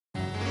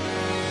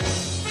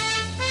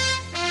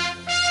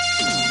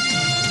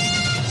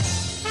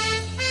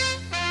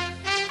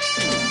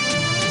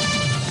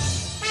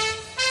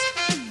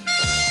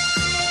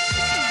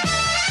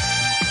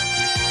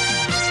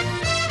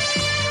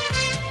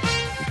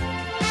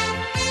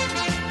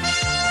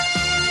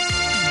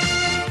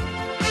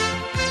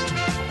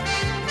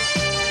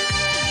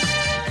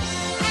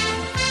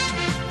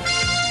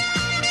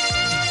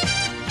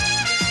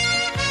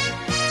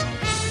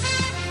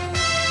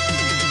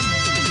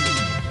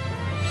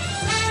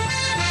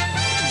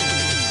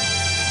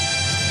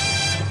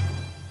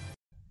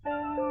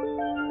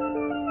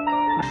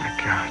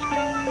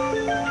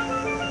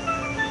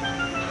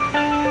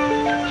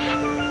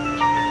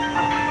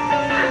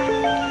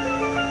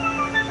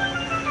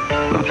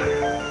Mother.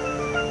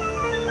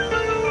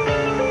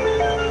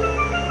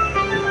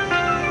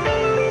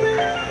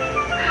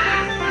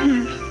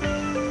 Yes.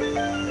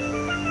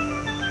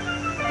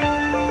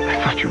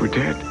 I thought you were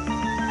dead.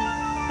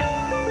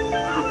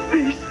 Oh,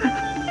 please.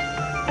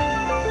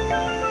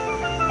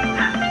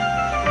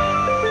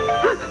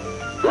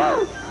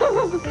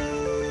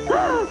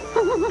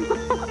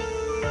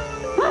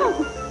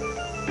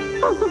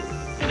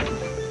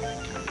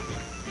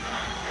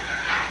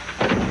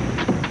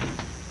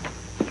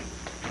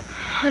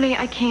 Honey,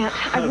 I can't.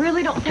 I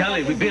really don't think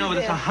Kelly, we've been over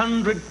this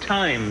 100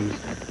 times.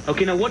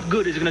 Okay, now what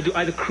good is it going to do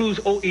either Cruz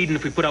or Eden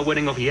if we put our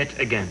wedding off yet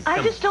again?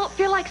 I just don't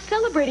feel like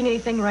celebrating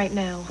anything right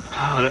now.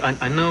 Oh,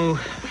 I know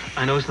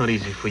it's not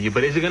easy for you,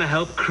 but is it going to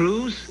help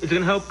Cruz? Is it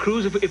going to help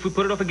Cruz if we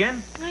put it off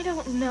again? I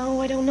don't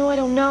know.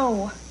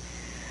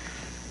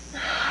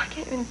 I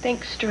can't even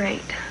think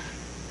straight.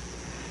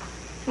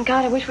 And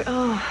God, I wish we...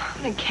 Oh,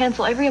 I'm going to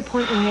cancel every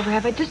appointment we ever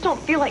have. I just don't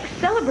feel like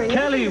celebrating.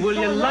 Kelly, will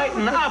you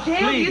lighten up, please?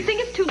 Do you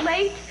think it's too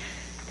late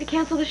to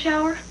cancel the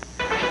shower?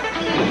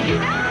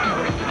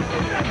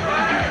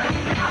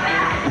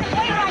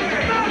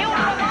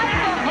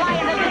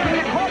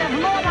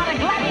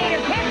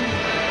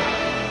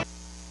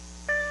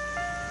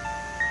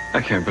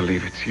 I can't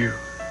believe it's you.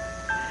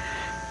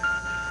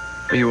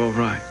 Are you all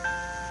right?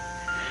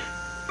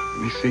 Let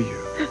me see you.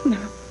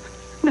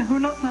 No,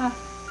 not that.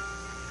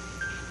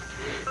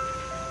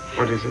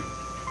 What is it?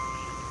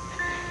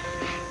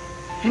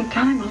 In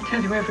time, I'll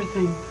tell you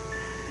everything.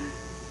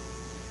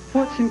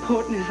 What's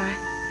important is I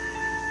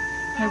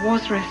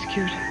was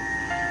rescued,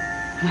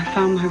 and I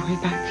found my way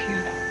back to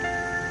you.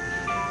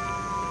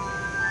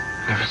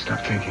 Never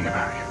stop thinking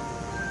about you.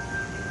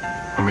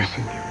 I'm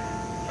missing you.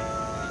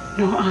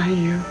 Nor I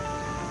you.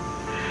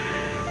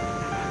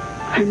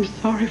 I'm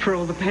sorry for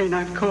all the pain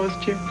I've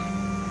caused you.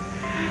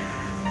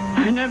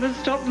 I never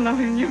stopped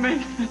loving you,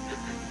 Mason.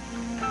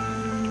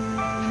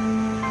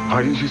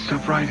 Why didn't you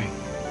stop writing?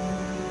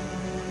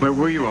 Where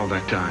were you all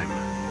that time?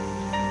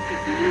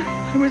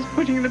 I was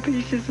putting the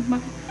pieces of my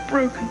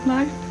broken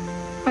life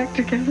back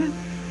together.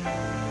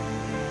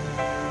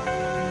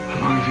 How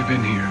long have you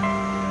been here?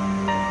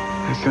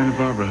 In Santa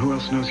Barbara, who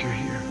else knows you're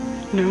here?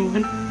 No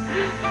one.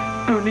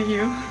 Only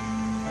you.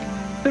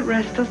 The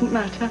rest doesn't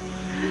matter.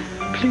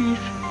 Please.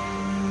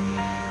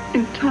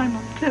 In time,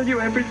 I'll tell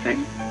you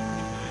everything.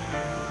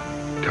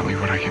 Tell me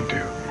what I can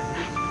do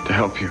to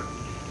help you.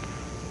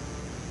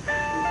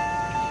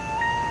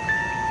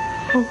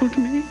 Hold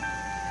me.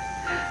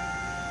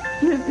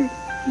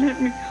 Let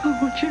me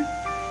hold you.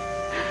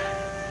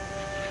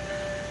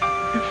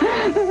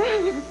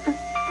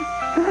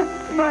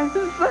 My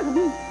son.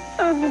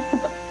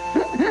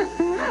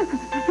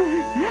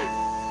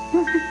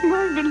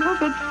 My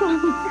beloved son.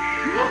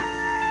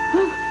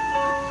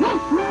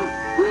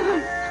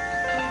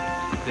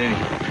 Danny,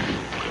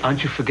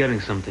 aren't you forgetting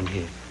something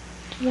here?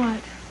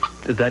 What?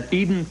 That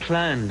Eden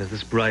planned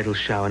this bridal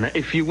shower. Now,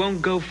 if you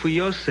won't go for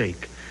your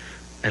sake,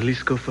 at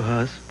least go for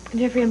hers.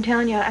 Jeffrey, I'm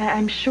telling you,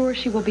 I'm sure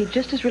she will be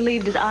just as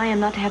relieved as I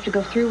am not to have to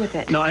go through with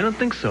it. No, I don't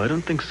think so.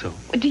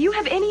 Do you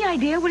have any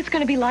idea what it's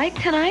going to be like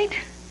tonight?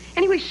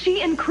 Anyway,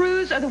 she and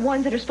Cruz are the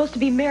ones that are supposed to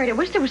be married. I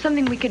wish there was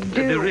something we could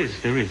do. There is.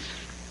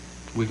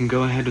 We can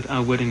go ahead with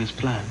our wedding as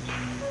planned.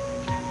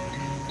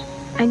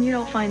 And you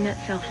don't find that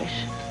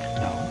selfish?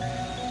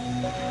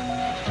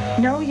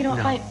 No, you don't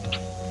find...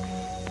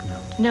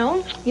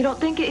 No? You don't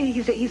think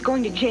he's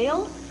going to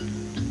jail?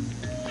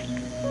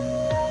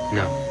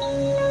 No.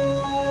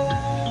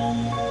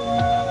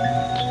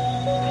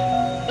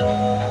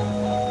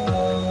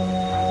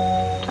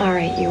 All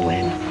right, you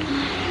win.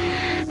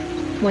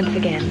 Once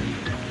again.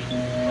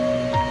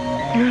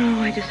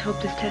 No, I just hope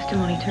this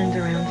testimony turns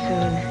around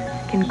soon.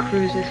 In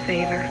Cruz's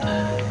favor.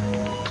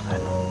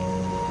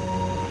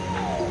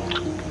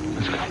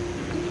 Let's go.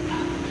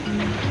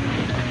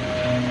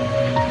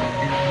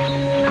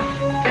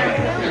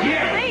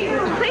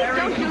 Please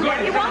don't do that.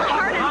 You won't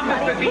hurt us,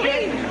 buddy.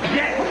 Please.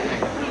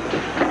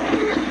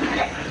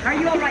 Are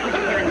you all right,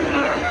 Mr.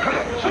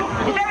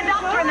 Timmons? Is there a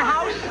doctor in the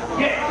house?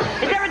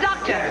 Yes. Is there a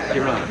doctor?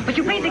 You're on. Would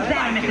you please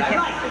examine Mr.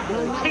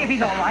 Timmons? See if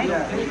he's all right.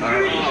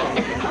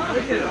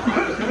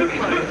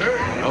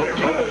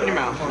 Open your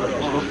mouth.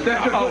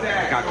 That's a good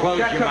act. Now close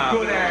your mouth.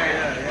 Good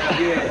act.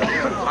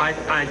 Yeah.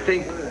 I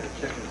think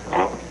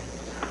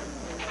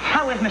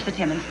How is Mr.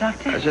 Timmons,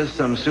 Doctor? just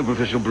some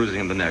superficial bruising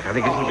in the neck. I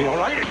think it's going to be all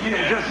right.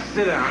 Yeah, just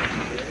sit down.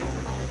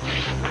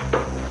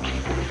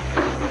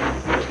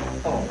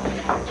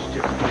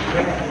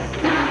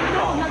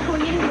 I'm not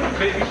going anywhere.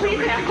 Please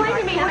explain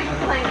to me how you're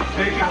playing.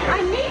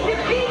 I need to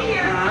be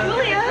here.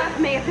 Julia.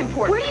 May, it's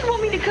important. Where do you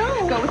want me to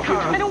go? Go with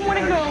Carl. I don't want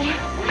to go.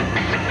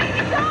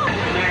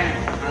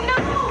 No!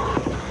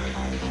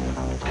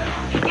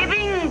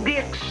 Giving the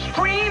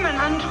extreme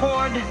and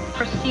untoward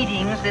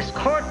proceedings, this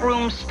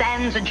courtroom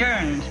stands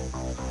adjourned.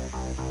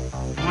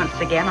 Once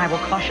again, I will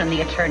caution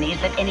the attorneys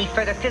that any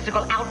further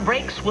physical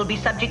outbreaks will be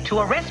subject to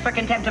arrest for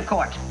contempt of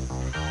court.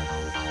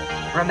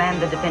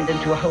 Remand the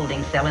defendant to a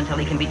holding cell until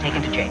he can be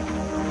taken to jail.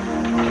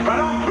 Right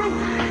on through.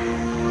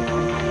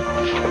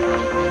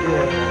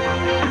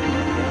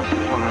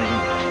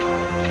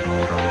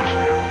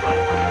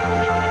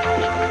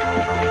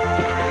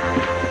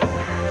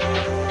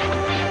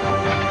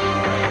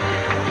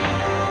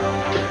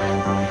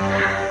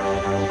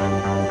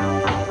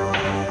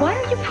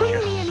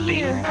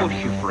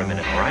 for a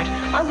minute, all right?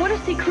 I want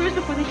to see Cruz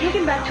before they take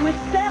him back to his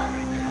cell.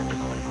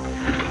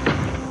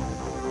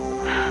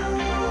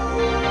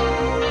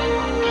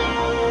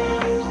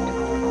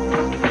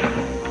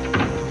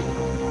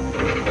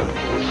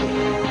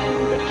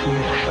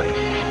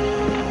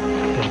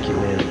 Thank you,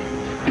 man.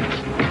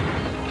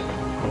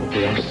 Oh,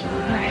 dear, I'm sorry.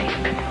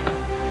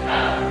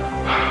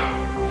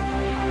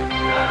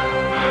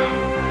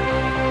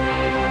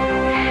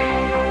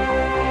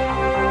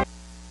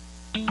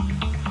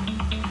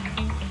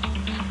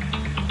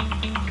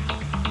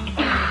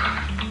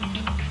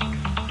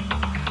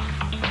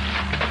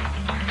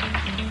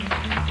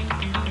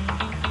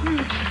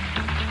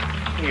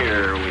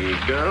 Here we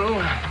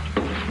go.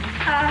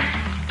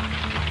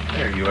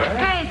 There you are.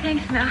 Hey,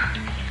 thanks, Mel.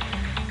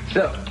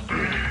 So,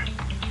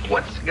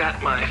 what's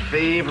got my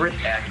favorite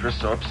actress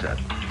so upset?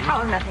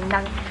 Oh, nothing.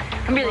 I'm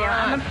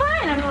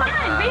fine,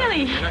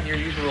 really. You're not your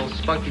usual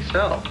spunky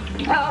self.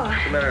 Oh.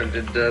 What's the matter?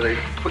 Did they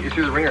put you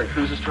through the ringer at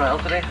Cruz's trial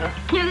today, huh?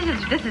 Yeah,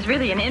 this is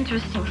really an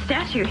interesting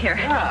statue here.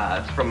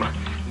 Ah, it's from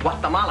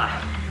Guatemala.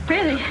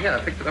 Really? Yeah,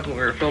 I picked it up when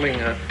we were filming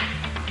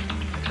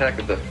Attack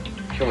of the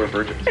Killer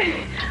Virgins.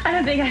 I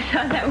don't think I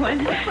saw that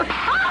one.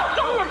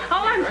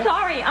 Oh, I'm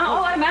sorry.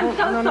 I'm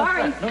so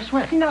sorry. No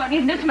sweat. No,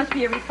 this must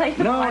be a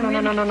replacement. No.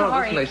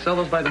 Sorry. Listen, they sell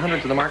those by the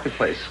hundreds in the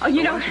marketplace. Oh, you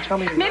So know, why don't you tell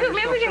me maybe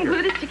we can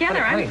glue this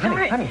together. Honey, I'm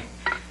sorry.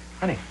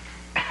 Honey.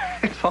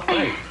 It's all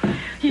right.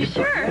 You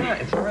sure? Yeah,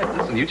 it's all right.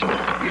 Listen, you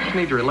just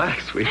need to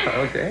relax, sweetheart,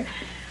 okay?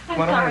 I'm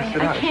Come on sorry. over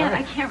and sit down.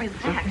 I can't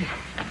relax.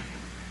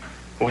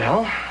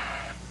 Well,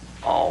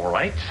 all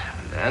right,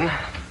 then.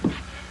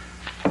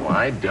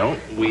 Why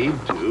don't we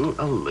do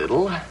a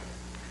little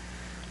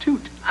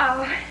toot?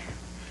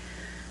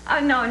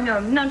 No,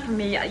 none for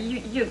me.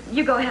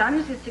 You go ahead. I'm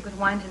just gonna stick with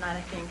wine tonight,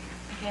 I think.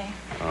 Okay.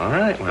 All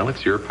right. Well,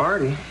 it's your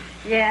party.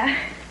 Yeah.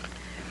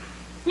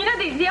 You know,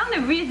 the only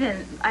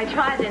reason I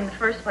tried it in the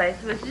first place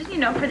was just,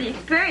 for the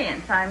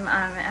experience. I'm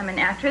an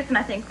actress, and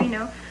I think,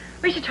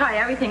 we should try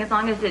everything as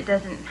long as it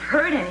doesn't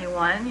hurt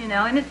anyone,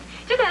 and it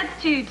just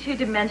adds to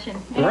dimension.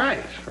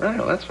 Right.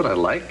 Well, that's what I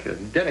like. A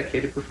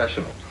dedicated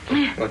professional.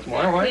 What's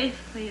more, what?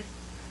 Please.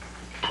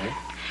 Okay.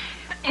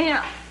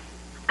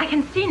 I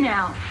can see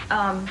now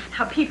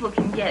how people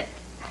can get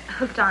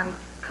hooked on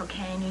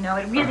cocaine,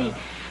 It really...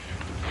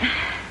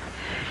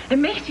 It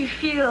makes you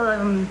feel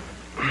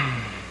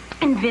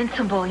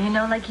invincible,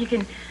 like you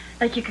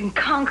can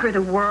conquer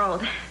the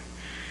world.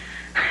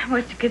 Well,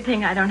 it's a good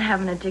thing I don't have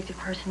an addictive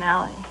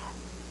personality.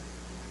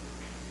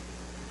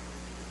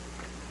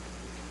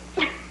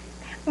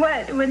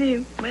 What's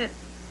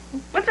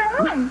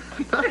wrong?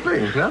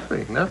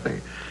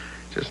 Nothing.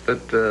 Just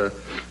that the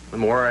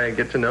more I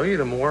get to know you,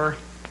 the more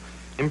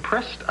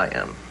impressed I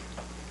am.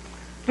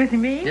 With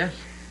me? Yes.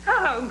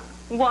 Oh,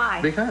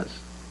 why? Because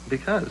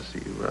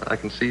I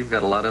can see you've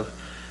got a lot of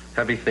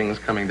heavy things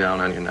coming down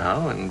on you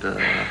now, and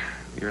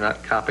you're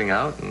not copping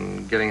out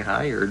and getting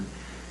high. You're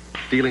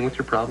dealing with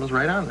your problems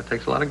right on. It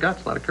takes a lot of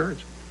guts, a lot of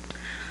courage.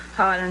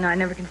 Oh, I don't know. I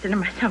never considered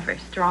myself very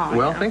strong.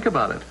 Well, think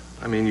about it.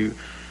 I mean, you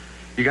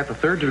got the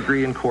third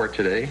degree in court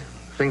today.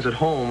 Things at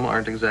home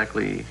aren't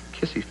exactly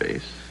kissy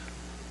face.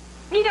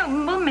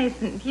 Will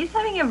Mason, he's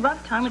having a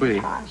rough time with his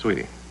heart.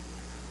 Sweetie,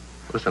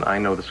 listen, I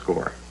know the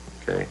score,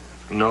 okay?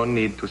 No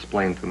need to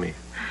explain to me.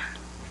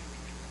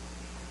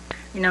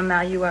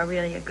 Mal, you are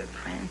really a good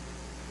friend.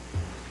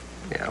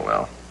 Yeah,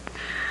 well,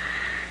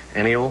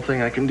 any old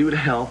thing I can do to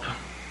help,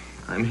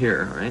 I'm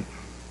here, all right?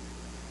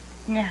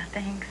 Yeah,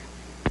 thanks.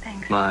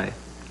 My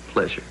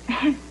pleasure.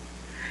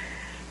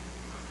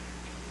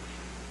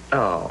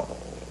 Oh.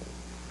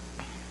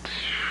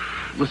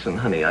 Listen,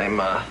 honey, I'm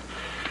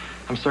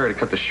sorry to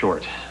cut this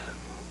short.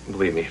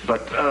 Believe me.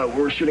 But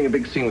we're shooting a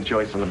big scene with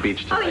Joyce on the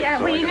beach tonight. Oh, yeah,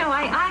 so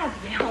I have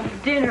to be home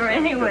for dinner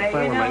anyway,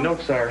 Where my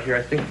notes are here,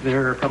 I think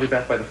they're probably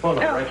back by the phone.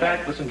 I'll be right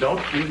back. Listen,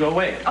 don't you go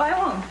away. Oh, I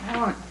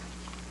won't.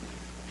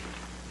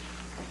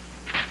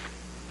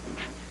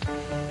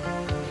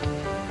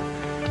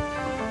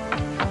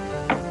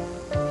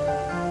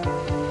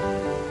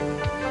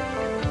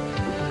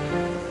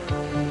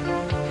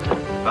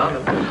 Found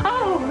him.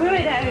 Oh,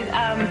 good.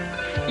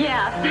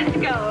 Yeah, let's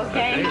go,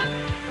 okay?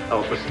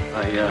 Oh, listen,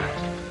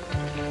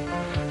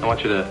 I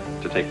want you to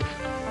take this.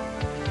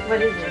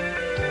 What is it?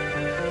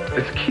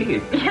 It's a key.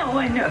 Yeah,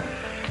 I know.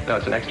 No,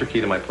 it's an extra key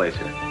to my place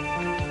here.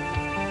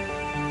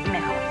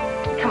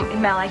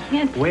 Mel, I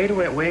can't... Wait a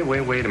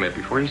minute.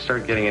 Before you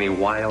start getting any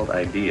wild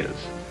ideas.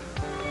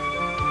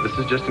 This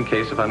is just in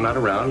case if I'm not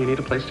around, you need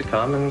a place to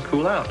come and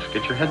cool out.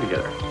 Get your head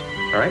together.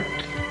 All right?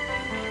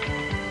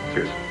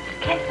 Cheers.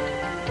 Okay.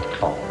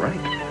 All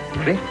right.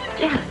 Ready?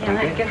 Yeah,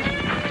 let's go.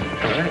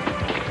 All right.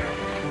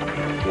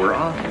 We're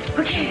off.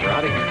 Okay. We're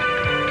out of here.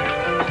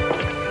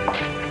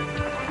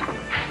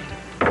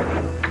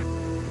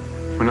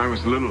 When I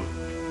was little,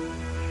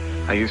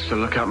 I used to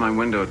look out my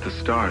window at the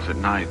stars at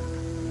night.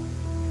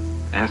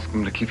 Ask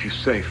them to keep you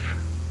safe.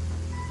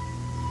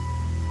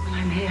 Well,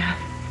 I'm here.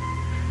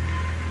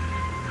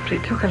 But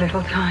it took a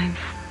little time.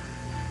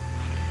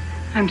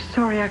 I'm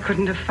sorry I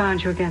couldn't have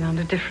found you again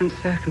under different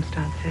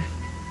circumstances.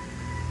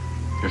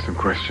 There's some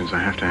questions I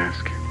have to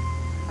ask you.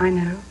 I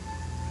know.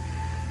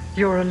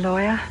 You're a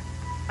lawyer,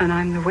 and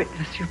I'm the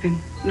witness you've been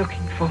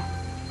looking for.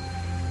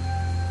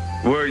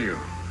 Were you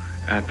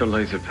at the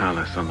Laser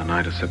Palace on the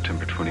night of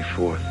September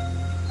 24th?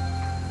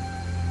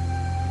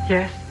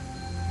 Yes.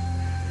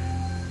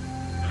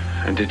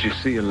 And did you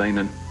see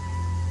Elena?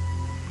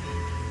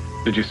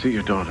 Did you see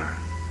your daughter?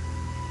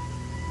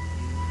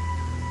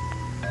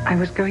 I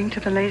was going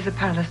to the Laser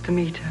Palace to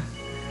meet her.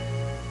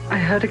 I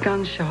heard a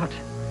gunshot.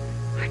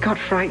 I got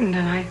frightened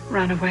and I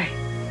ran away.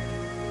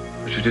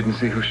 But you didn't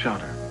see who shot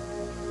her?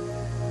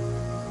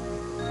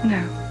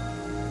 No.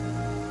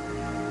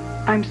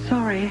 I'm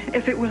sorry.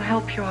 If it will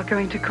help, you are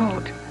going to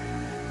court.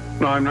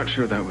 No, I'm not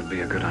sure that would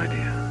be a good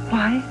idea.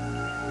 Why?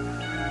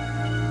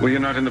 Well, you're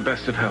not in the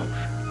best of health.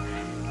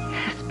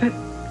 Yes, but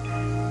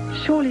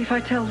surely if I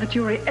tell the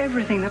jury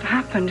everything that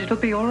happened, it'll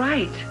be all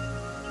right.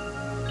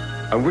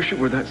 I wish it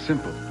were that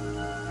simple.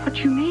 What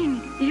do you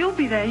mean? You'll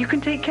be there. You can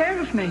take care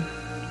of me.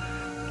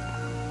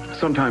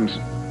 Sometimes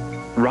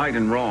right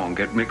and wrong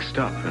get mixed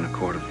up in a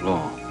court of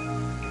law.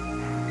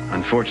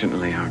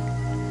 Unfortunately, our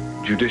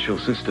judicial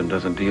system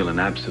doesn't deal in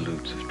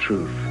absolutes of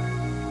truth.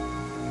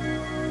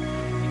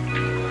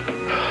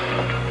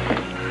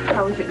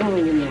 How is it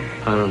going in there?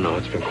 I don't know.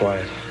 It's been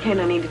quiet. Ken,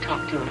 I need to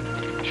talk to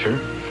him. Sure.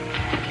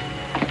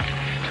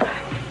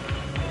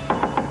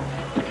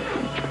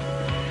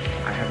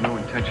 I have no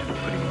intention of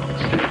putting you on the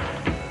stand.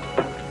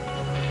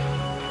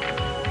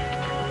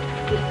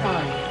 I'm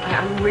sorry.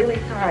 I'm really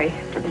sorry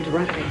for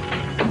interrupting.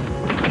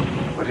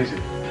 What is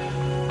it?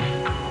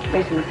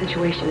 Mason, the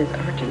situation is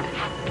urgent.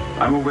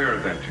 I'm aware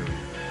of that, Julie.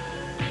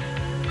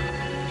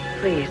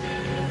 Please.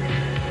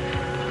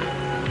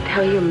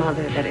 Tell your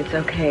mother that it's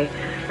okay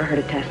for her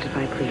to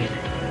testify, please.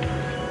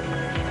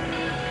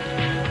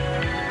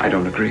 I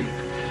don't agree.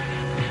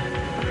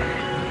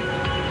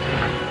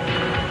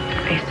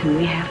 Mason,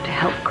 we have to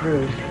help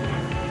Cruz.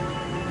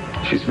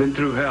 She's been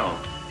through hell.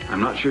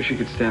 I'm not sure she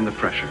could stand the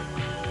pressure.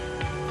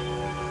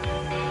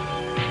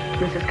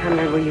 Mrs.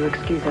 Conrad, will you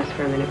excuse us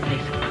for a minute,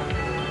 please?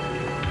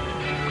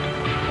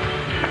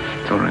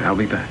 It's all right. I'll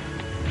be back.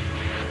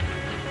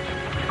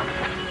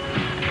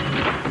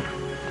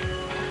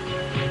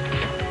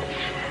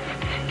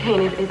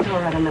 Kane, it's all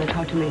right. I'm going to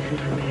talk to Mason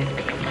for a minute.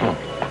 Oh.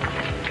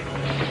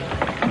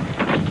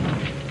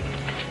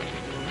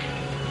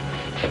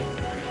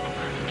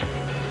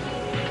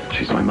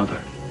 She's my mother.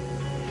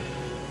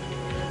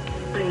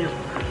 I know.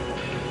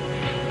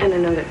 And I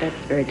know that that's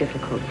very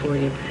difficult for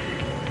you.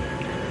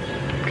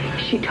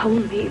 She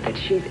told me that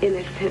she's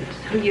innocent,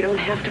 so you don't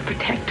have to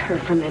protect her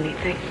from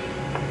anything.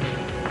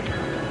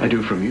 I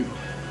do from you.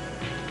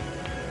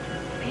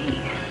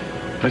 Me?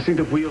 I see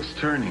the wheels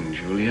turning,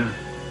 Julia.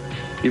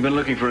 You've been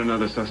looking for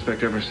another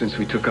suspect ever since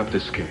we took up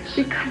this case.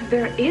 Because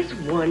there is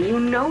one. You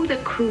know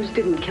that Cruz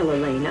didn't kill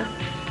Elena.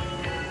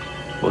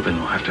 Well, then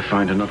we'll have to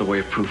find another way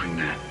of proving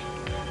that.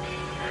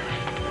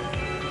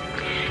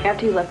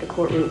 After you left the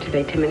courtroom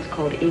today, Timmons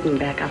called Eden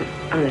back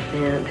on the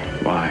stand.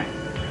 Why?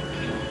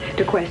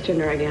 To question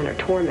her again, or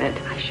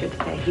torment, I should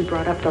say. He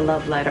brought up the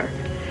love letter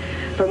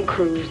from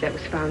Cruz that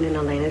was found in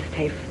Elena's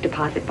safe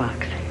deposit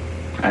box.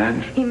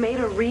 And? He made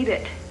her read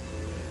it.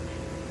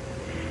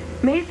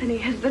 Mason, he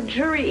has the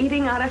jury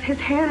eating out of his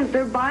hands.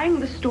 They're buying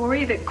the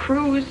story that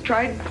Cruz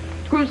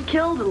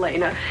killed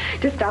Elena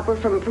to stop her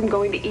from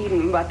going to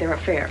Eden about their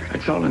affair.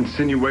 It's all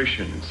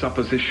insinuation,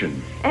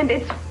 supposition. And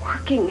it's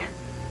working.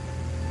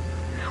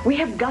 We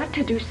have got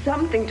to do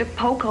something to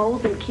poke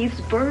holes in Keith's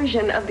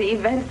version of the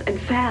events and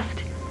fast.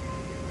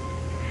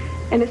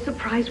 And a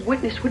surprise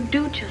witness would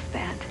do just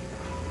that.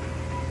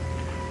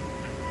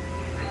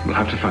 We'll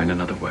have to find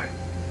another way.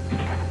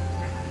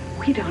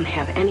 We don't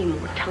have any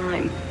more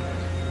time.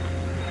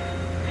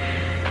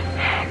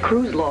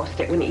 Cruz lost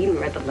it when Eden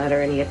read the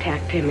letter and he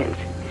attacked Timmons.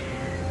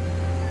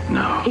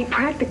 No. He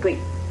practically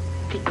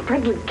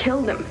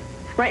killed him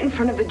right in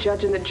front of the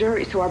judge and the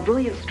jury. So our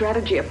brilliant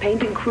strategy of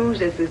painting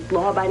Cruz as this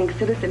law-abiding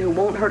citizen who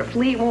won't hurt a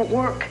flea won't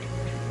work.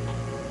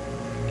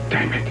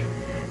 Damn it.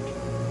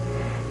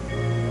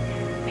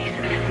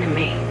 Mason, listen to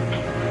me.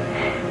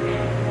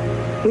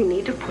 We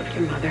need to put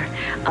your mother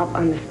up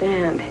on the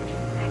stand.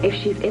 If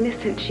she's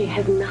innocent, she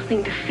has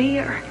nothing to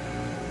fear.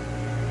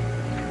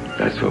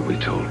 That's what we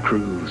told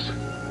Cruz.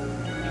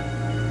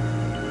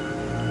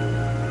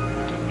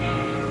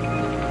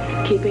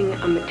 Keeping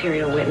a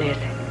material witness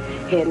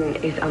hidden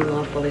is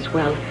unlawful as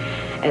well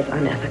as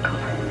unethical.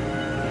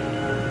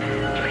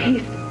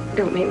 Please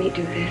don't make me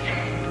do this.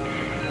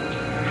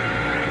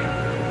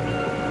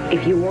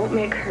 If you won't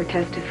make her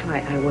testify,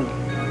 I will.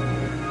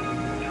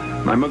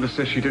 My mother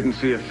says she didn't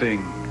see a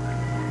thing.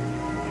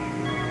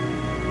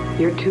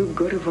 You're too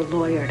good of a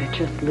lawyer to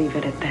just leave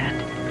it at that.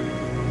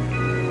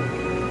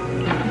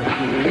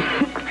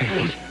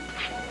 Hey,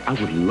 I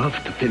would love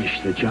to finish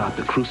the job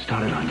that Cruz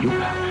started on you.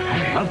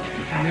 I'd love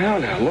to.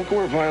 Now, look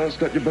where violence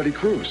got your buddy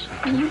Cruz.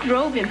 You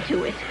drove him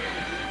to it.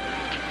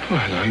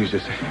 Well, no, he's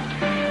just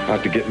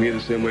out to get me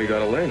the same way he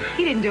got Elena.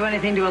 He didn't do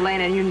anything to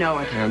Elena, and you know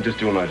it. I'm just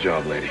doing my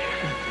job, lady.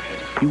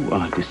 You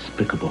are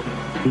despicable.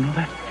 You know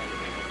that?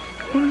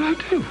 What did I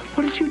do?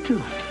 What did you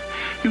do?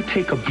 You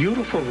take a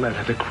beautiful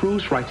letter the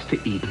cruise writes to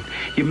Eden.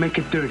 You make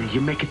it dirty.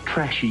 You make it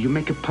trashy. You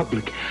make it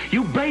public.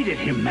 You baited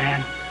him,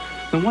 man.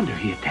 No wonder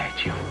he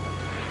attacked you.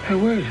 Hey,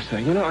 wait a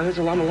second. You know, there's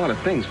a lot of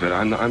things, but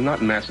I'm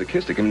not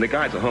masochistic. I mean, the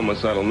guy's a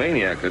homicidal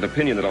maniac. An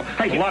opinion that a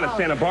lot of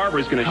Santa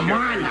Barbara is going to share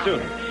pretty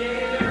soon.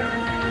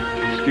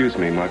 Excuse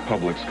me, my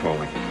public's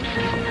calling.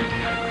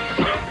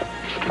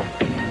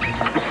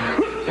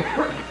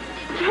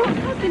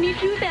 How can you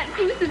do that?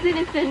 Cruz is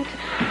innocent.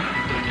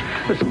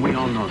 Listen, we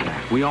all know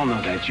that. We all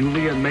know that.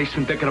 Julia and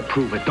Mason, they're going to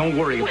prove it. Don't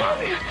worry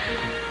about it.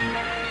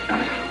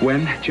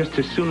 When? Just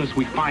as soon as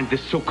we find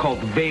this so-called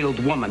veiled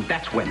woman.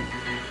 That's when.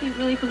 You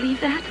really believe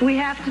that? We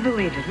have to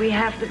believe it. We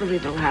have to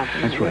believe it'll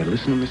happen. That's right.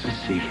 Listen to Mrs.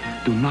 C.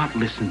 Do not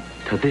listen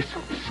to this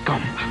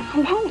scum. I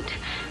won't.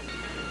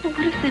 But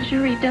what if the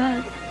jury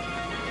does?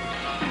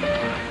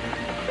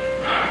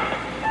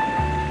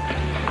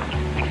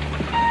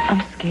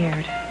 I'm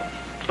scared.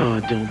 Oh,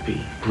 don't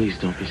be. Please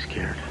don't be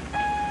scared.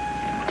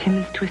 Tim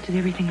has twisted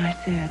everything I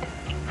said.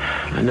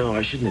 I know,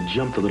 I shouldn't have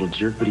jumped the little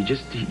jerk, but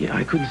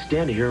I couldn't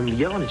stand to hear him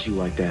yelling at you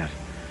like that.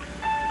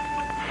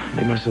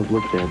 Made myself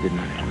look bad, didn't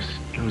I?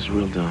 That was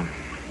real dumb.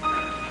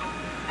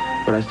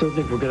 But I still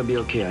think we're gonna be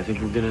okay. I think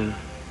we're gonna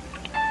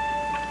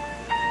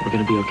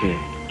be okay.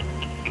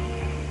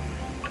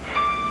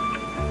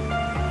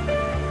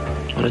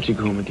 Why don't you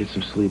go home and get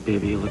some sleep,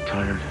 baby? You look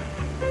tired.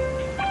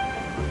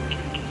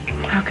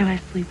 How can I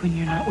sleep when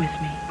you're not with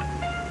me?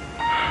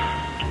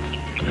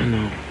 I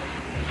know.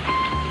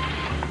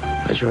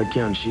 I tried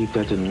counting sheep.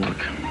 That didn't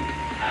work.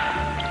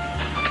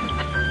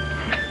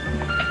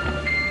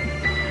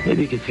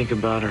 Maybe you could think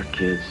about our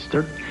kids.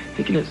 Start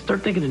thinking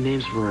of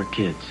names for our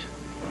kids.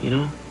 You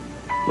know?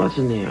 Lots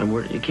of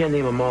names. You can't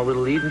name them all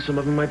Little Eden. Some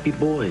of them might be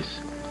boys.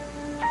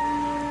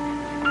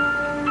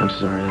 I'm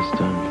sorry, that's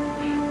dumb.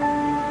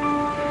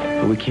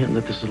 But we can't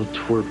let this little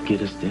twerp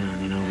get us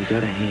down, you know? We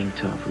gotta hang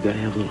tough. We gotta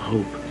have a little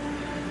hope.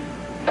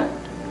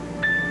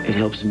 It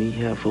helps me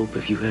have hope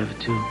if you have it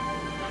too.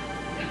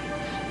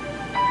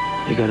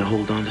 You gotta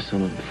hold on to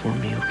some of it for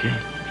me, okay?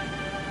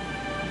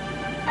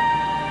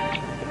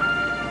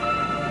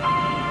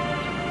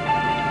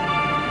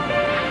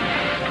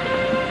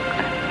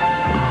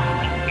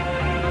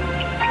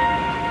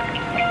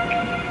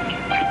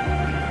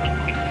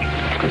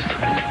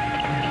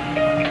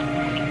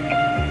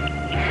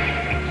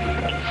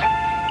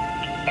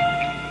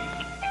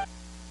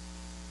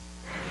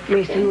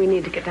 Mason, we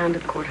need to get down to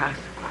the courthouse.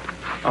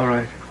 All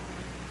right.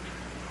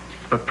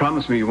 But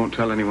promise me you won't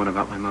tell anyone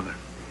about my mother.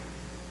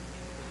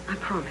 I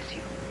promise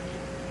you.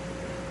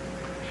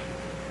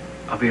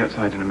 I'll be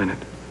outside in a minute.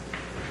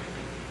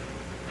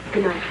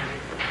 Good night.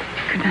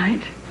 Good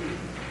night.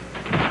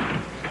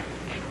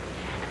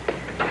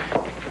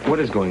 What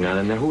is going on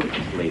in there? Who is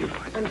this lady?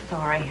 I'm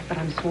sorry, but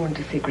I'm sworn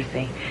to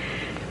secrecy.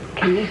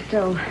 Can you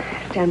still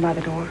stand by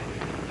the door?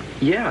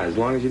 Yeah, as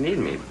long as you need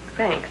me.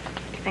 Thanks.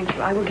 Thank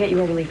you. I will get you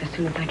a relief as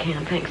soon as I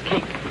can. Thanks,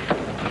 Kate.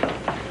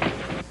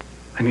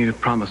 I need a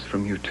promise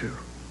from you, too.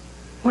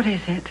 What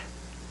is it?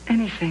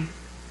 Anything.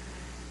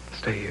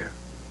 Stay here.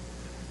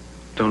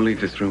 Don't leave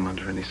this room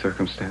under any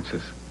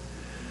circumstances.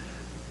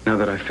 Now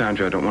that I've found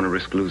you, I don't want to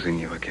risk losing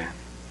you again.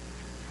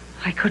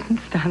 I couldn't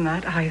stand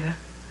that either.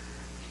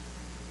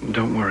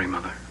 Don't worry,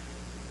 Mother.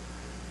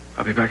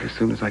 I'll be back as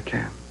soon as I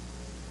can.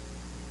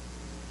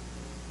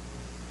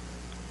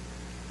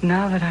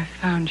 Now that I've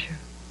found you,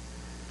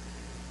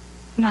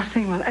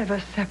 nothing will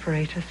ever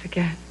separate us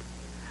again.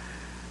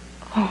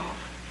 Oh,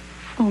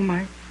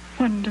 my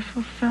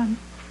wonderful son.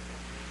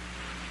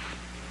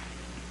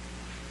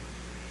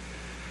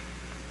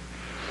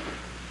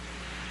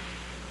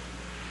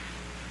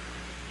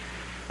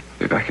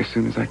 Be back as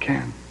soon as I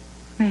can.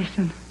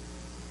 Mason,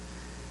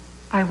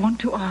 I want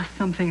to ask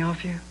something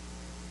of you.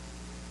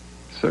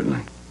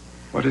 Certainly.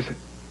 What is it?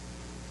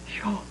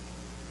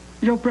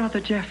 Your brother,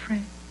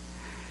 Jeffrey.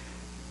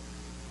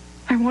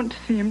 I want to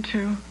see him,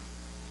 too.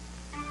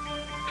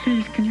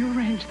 Please, can you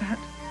arrange that?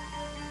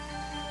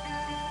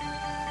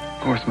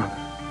 Of course, Mother.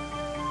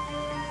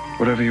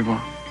 Whatever you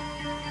want.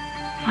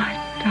 My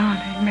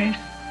darling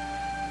Mason.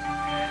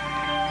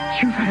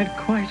 You've had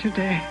quite a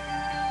day.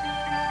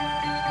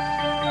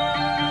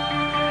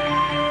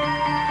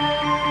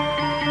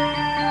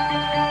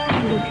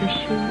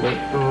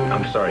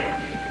 I'm sorry.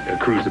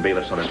 Cruz, the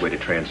bailiff's on his way to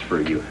transfer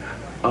you.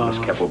 Miss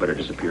Keppel better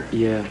disappear.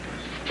 Yeah.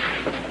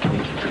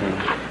 Thank you, Colonel.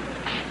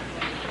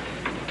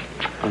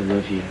 I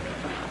love you.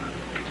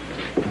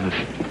 I love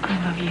you. I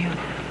love you.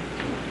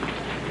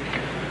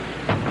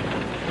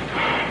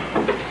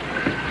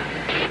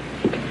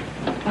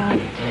 Bye.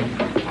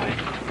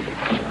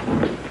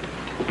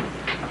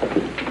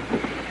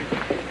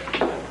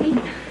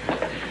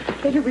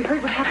 Baby, we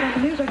heard what happened on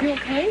the news. Are you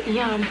okay?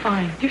 Yeah, I'm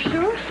fine. You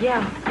sure?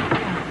 Yeah.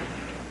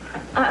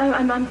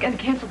 I'm going to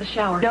cancel the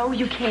shower. No,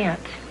 you can't.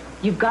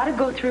 You've got to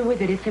go through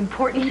with it. It's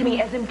important to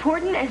me. As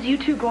important as you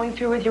two going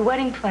through with your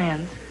wedding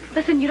plans.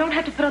 Listen, you don't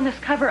have to put on this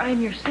cover. I am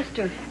your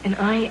sister. And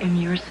I am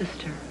your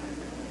sister.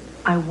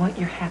 I want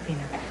your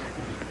happiness.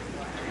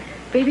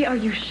 Baby, are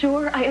you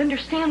sure? I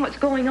understand what's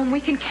going on.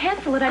 We can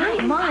cancel it. I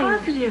don't mind. I'm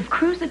positive.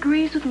 Cruz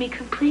agrees with me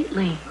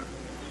completely.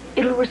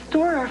 It'll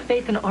restore our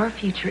faith in our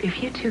future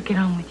if you two get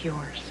on with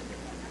yours.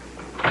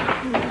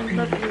 I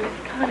love you.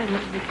 God, I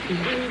love you too.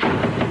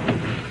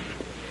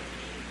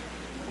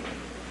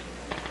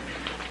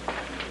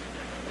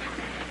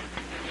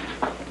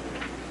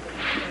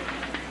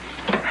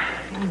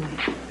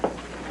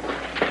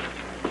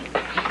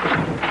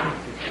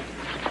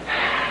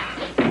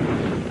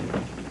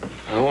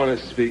 I want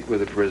to speak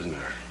with a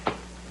prisoner.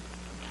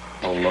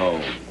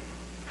 Alone.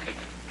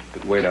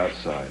 But wait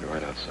outside,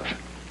 right outside.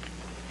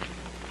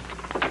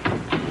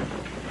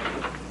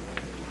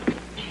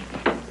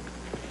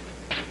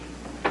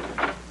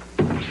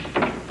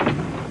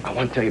 I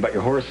want to tell you about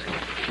your horse.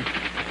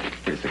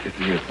 Wait a second,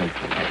 here's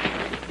something.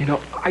 You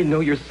know, I know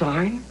your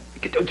sign.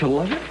 Don't you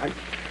love it?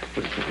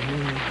 Wait a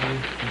second.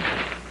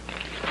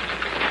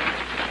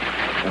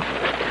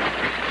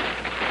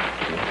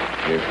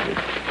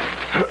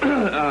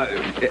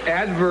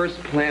 Adverse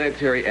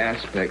planetary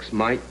aspects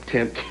might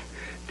tempt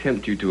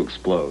you to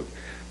explode,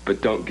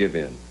 but don't give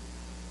in.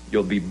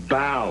 You'll be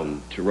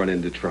bound to run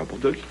into trouble.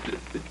 Really?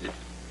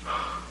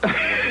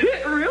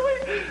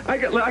 I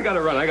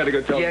gotta run. I gotta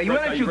go tell. Yeah,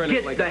 why don't you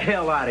get the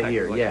hell out of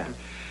here? Yeah.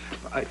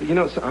 You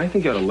know, I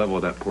think you ought to level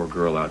that poor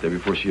girl out there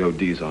before she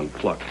ODs on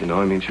pluck. You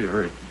know, I mean,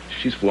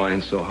 she's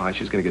flying so high,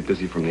 she's gonna get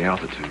dizzy from the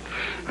altitude.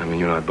 I mean,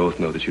 you and I both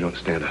know that you don't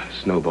stand a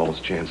snowball's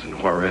chance in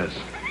Juarez.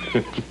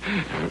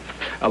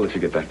 I'll let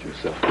you get back to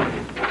yourself.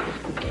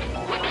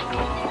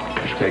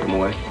 Take him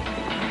away.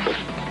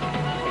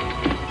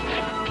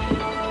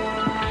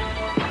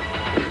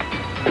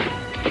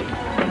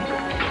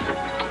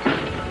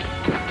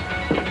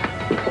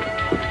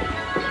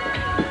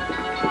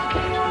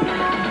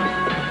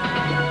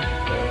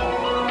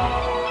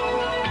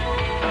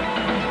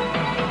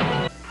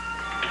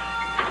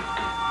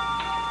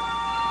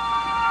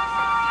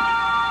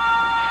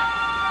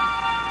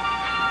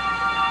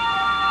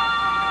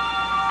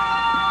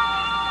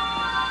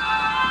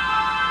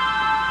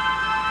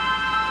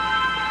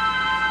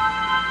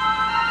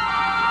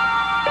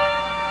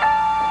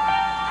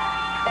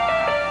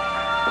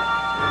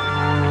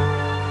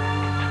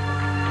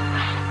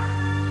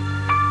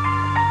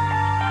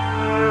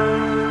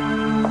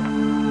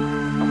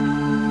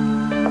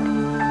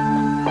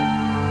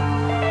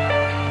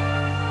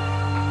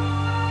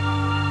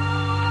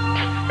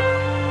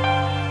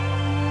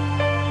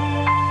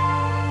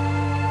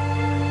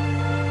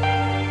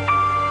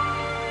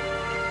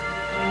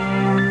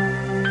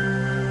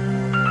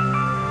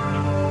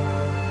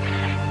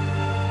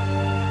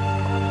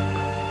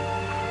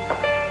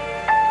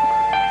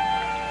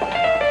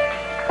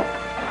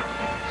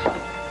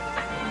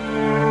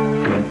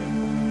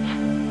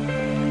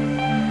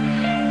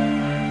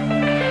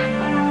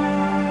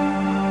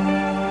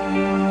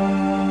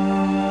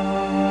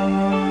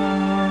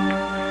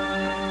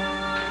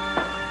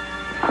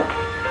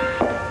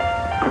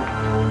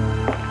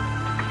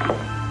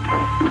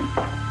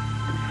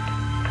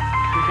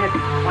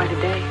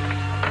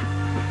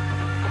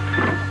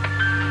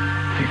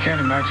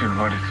 Imagine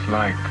what it's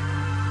like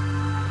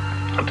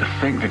to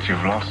think that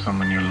you've lost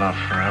someone you love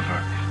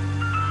forever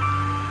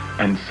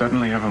and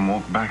suddenly have them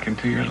walk back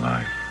into your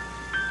life.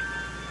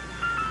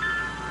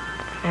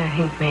 I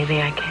think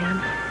maybe I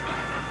can.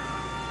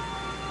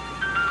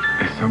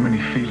 There's so many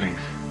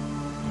feelings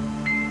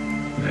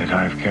that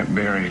I've kept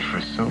buried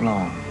for so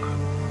long.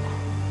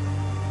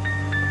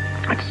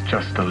 It's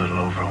just a little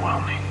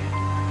overwhelming.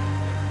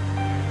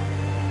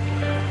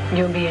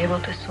 You'll be able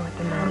to sort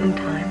them out in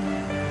time.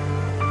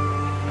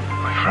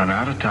 We've run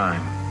out of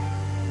time.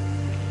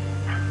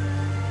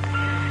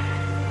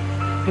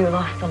 You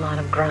lost a lot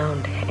of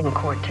ground in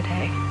court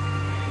today.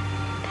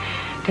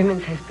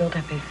 Timmons has built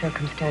up his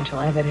circumstantial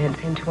evidence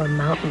into a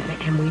mountain,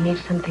 and we need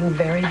something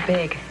very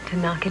big to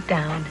knock it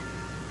down.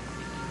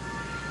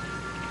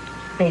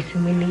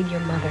 Mason, we need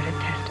your mother to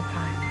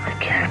testify. I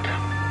can't.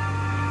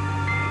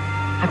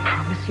 I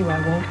promise you I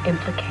won't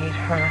implicate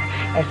her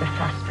as a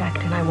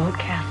suspect, and I won't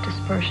cast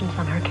aspersions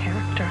on her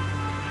character.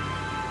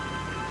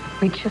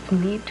 We just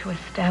need to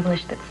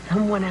establish that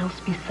someone else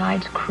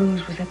besides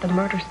Cruz was at the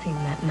murder scene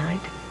that night.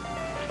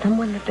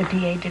 Someone that the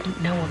DA didn't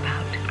know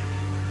about.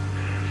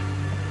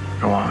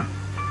 Go on.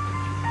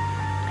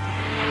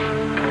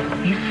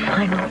 We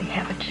finally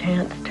have a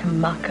chance to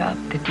muck up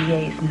the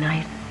DA's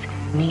nice,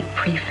 neat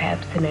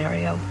prefab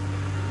scenario.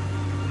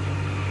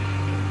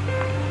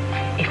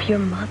 If your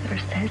mother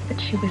says that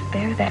she was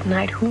there that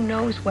night, who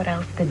knows what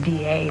else the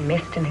DA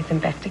missed in his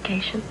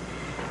investigation?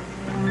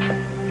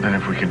 And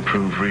if we can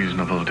prove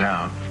reasonable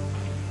doubt,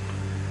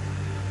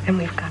 then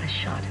we've got a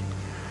shot.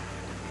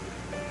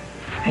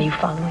 Are you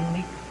following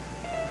me?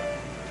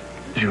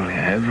 Julia,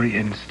 every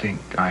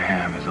instinct I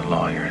have as a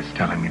lawyer is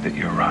telling me that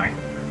you're right.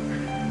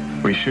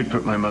 We should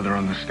put my mother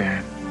on the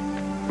stand.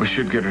 We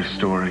should get her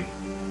story.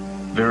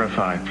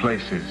 Verify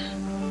places,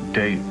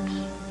 dates,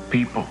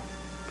 people.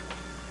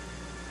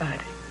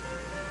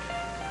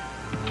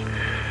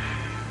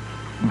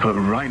 But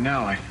right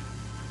now,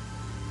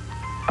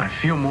 I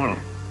feel more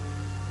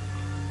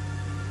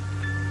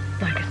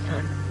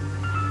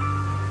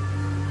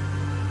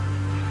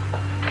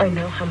I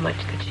know how much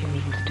that she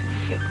means to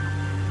you.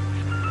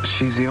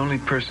 She's the only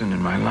person in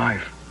my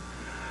life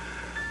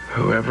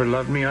who ever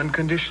loved me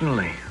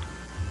unconditionally,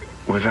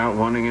 without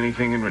wanting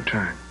anything in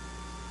return.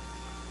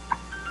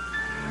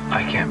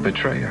 I can't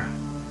betray her.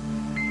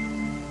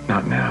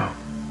 Not now.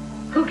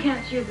 Who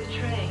can't you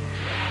betray?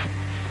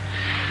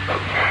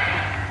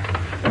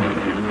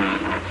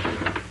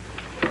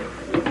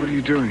 What are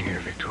you doing here,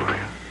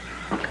 Victoria?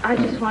 I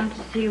just wanted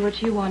to see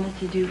what you wanted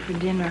to do for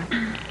dinner.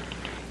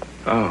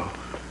 Oh,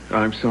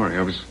 I'm sorry.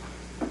 I was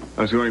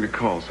going to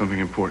call. Something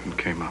important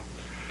came up.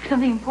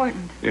 Something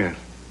important? Yes.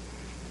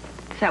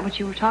 Is that what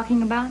you were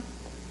talking about?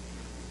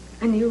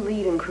 A new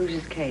lead in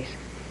Cruz's case.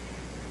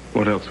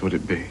 What else would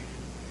it be?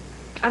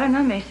 I don't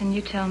know, Mason.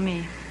 You tell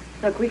me.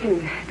 Look, we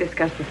can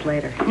discuss this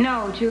later.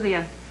 No,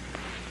 Julia.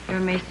 You're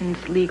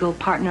Mason's legal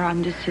partner.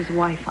 I'm just his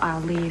wife.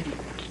 I'll leave.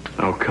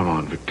 Oh, come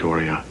on,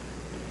 Victoria.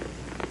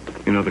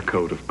 You know the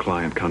code of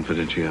client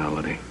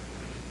confidentiality.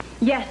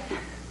 Yes.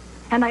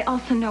 And I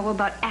also know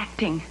about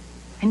acting.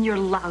 And you're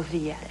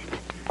lousy at it.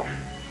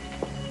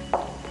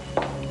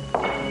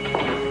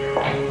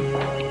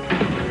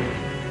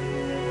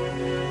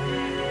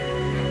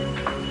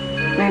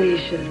 Maybe you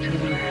should have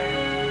told her.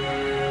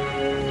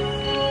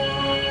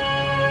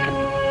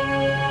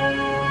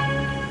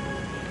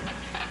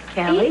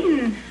 Callie?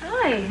 Eden.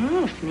 Hi.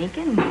 Oh,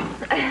 sneaking.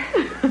 What's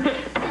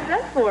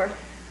that for?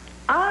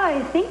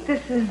 I think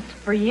this is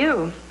for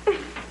you.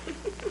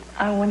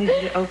 I wanted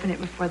you to open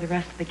it before the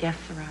rest of the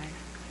guests arrive.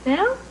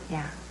 Now?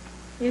 Yeah.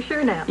 You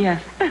sure now?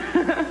 Yes.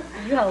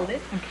 You hold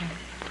it. Okay.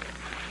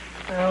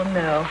 Oh,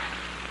 no.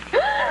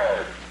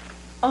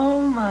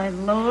 Oh, my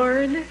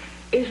Lord.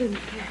 Isn't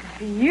this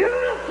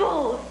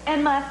beautiful?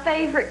 And my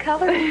favorite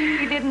color.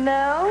 You didn't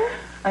know?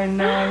 I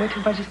know. I went to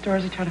a bunch of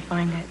stores to try to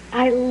find it.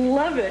 I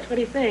love it. What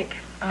do you think?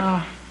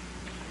 Oh,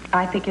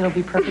 I think it'll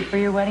be perfect for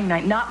your wedding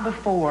night. Not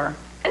before.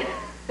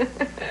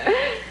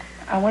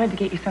 I wanted to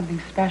get you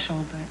something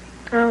special, but...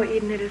 Oh,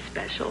 Eden, it is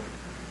special.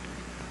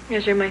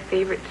 Because you're my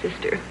favorite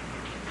sister.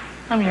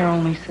 I'm your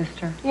only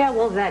sister. Yeah,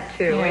 well, that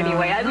too. Yeah.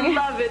 Anyway, I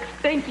love it.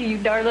 Thank you,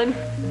 darling.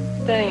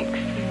 Thanks.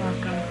 You're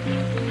welcome.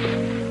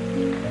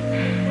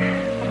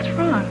 What's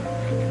wrong?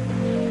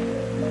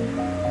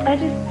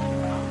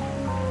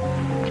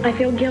 I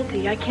feel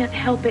guilty. I can't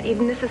help it.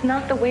 Eden, this is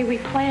not the way we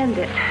planned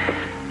it.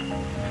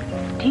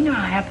 Do you know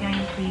how happy I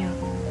am for you?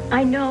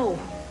 I know.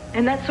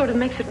 And that sort of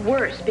makes it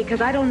worse,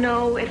 because I don't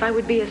know if I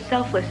would be as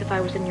selfless if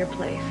I was in your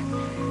place.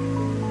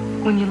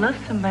 When you love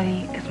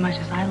somebody as much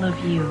as I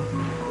love you,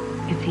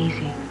 it's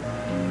easy.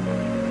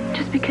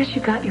 Just because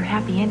you got your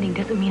happy ending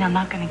doesn't mean I'm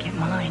not going to get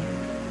mine.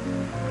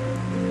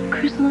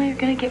 Cruz and I are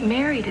going to get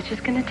married. It's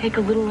just going to take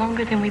a little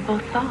longer than we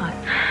both thought.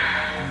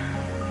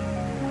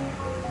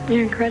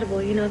 You're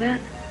incredible, you know that?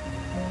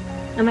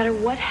 No matter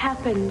what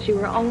happens, you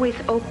are always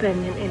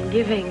open and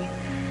giving.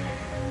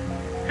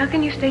 How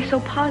can you stay so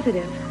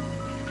positive?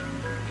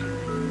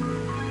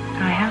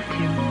 I have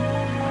to.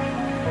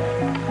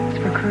 It's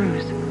for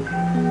Cruz.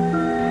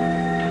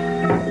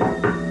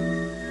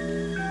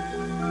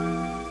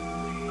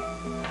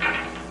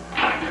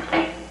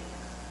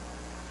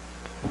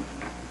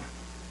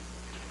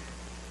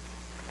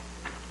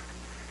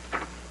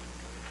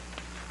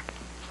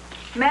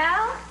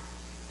 Mel?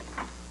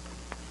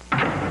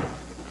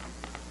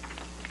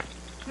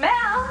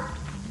 Mel?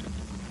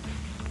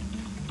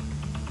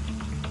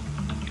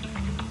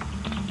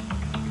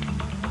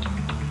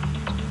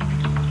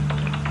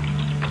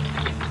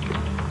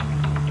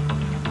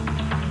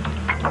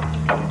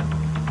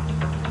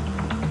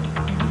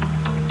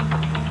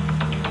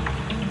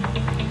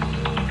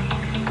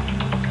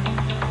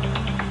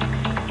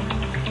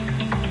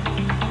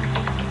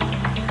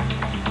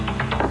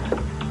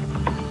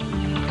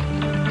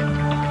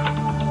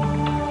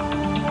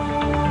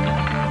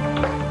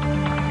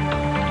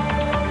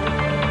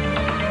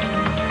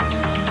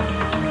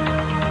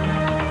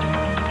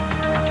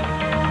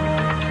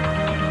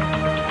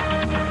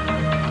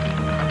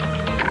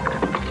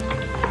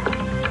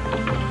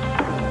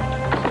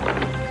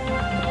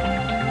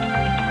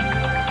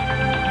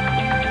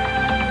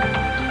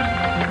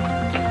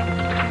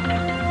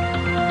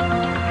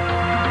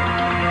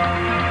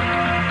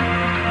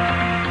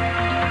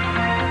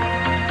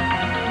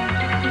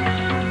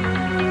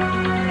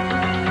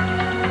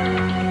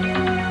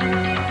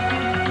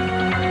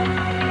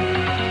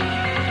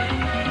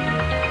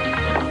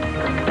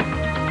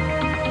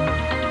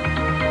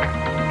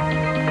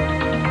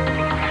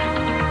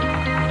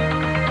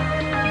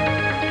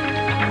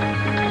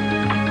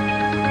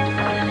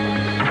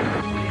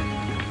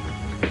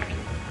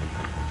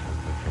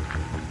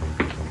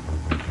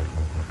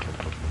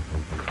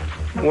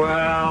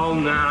 Well,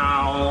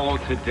 now,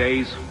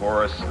 today's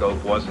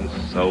horoscope wasn't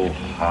so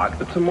hot,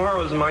 but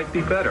tomorrow's might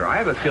be better. I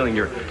have a feeling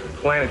your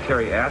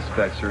planetary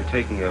aspects are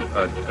taking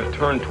a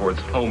turn towards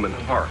home and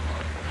heart.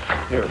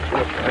 Here,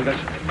 look, I got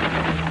you.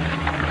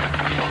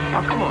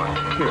 Oh, come on,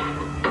 here.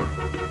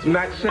 It's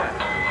Matt said.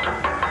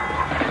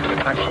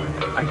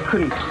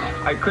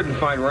 I couldn't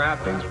find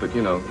wrappings, but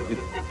you know.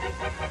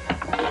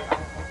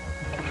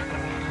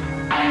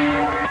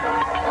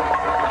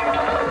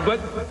 But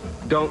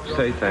don't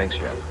say thanks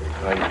yet.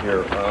 I'm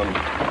here.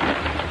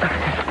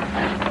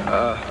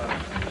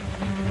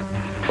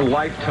 A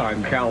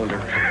lifetime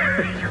calendar.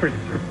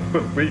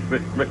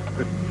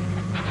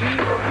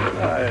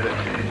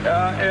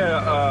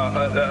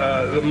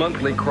 The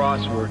monthly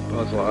crossword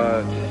puzzle.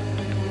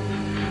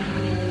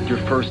 Your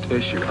first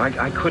issue.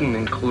 I couldn't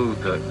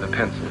include the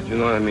pencil. You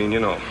know what I mean? You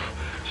know,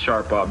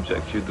 sharp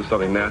objects. You do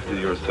something nasty to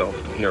yourself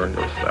here in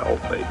your cell,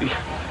 baby.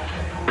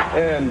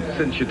 And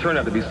since you turned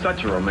out to be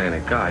such a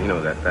romantic guy, you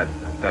know,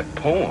 that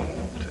poem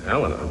to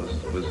Elena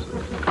was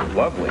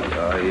lovely.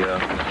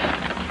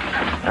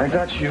 I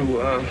got you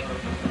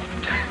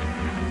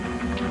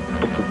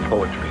book of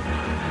poetry.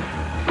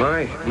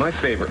 My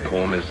favorite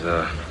poem is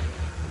a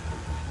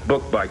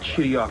book by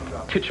Chidiac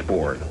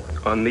Tichborne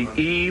on the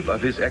eve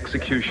of his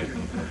execution.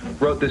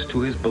 Wrote this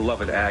to his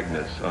beloved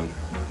Agnes when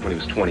he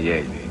was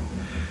 28.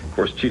 Of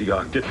course,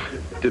 Chidiac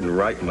didn't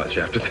write much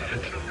after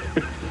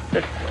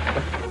that.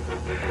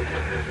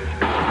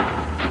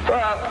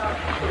 Well,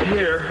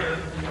 here,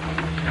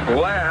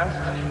 last,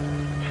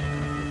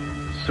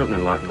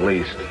 certainly not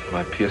least,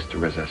 my pièce de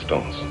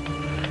résistance.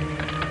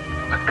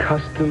 A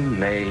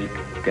custom-made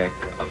deck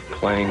of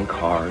playing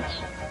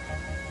cards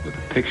with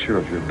a picture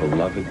of your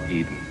beloved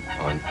Eden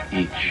on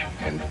each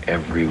and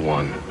every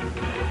one.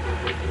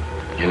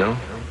 You know?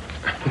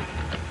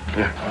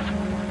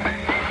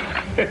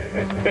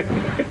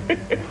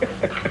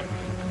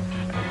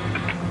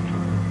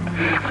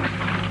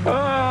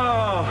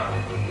 Oh,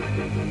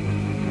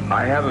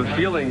 I have a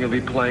feeling you'll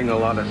be playing a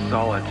lot of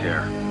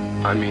solitaire.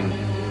 I mean,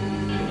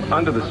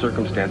 under the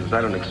circumstances,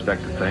 I don't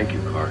expect a thank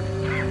you card.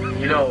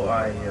 You know,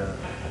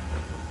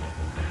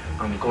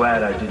 I'm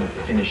glad I didn't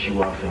finish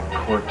you off in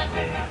court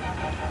today.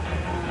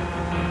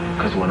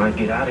 Because when I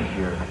get out of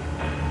here,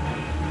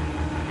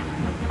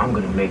 I'm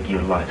gonna make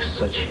your life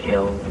such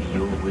hell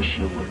you'll wish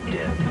you were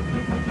dead.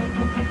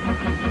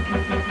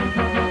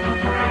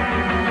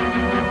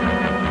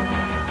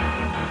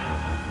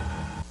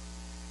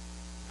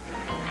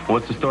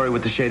 What's the story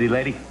with the shady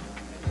lady?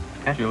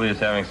 Julia's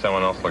having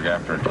someone else look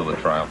after her till the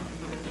trial.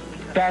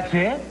 That's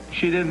it?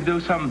 She didn't do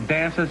some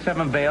dance at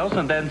Seven Veils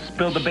and then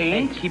spill the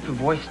beans? Hey, keep your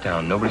voice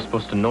down. Nobody's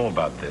supposed to know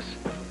about this.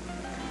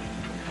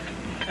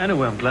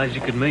 Anyway, I'm glad you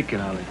could make it,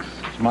 Alex.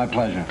 It's my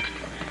pleasure.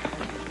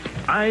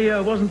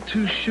 I wasn't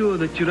too sure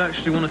that you'd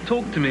actually want to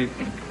talk to me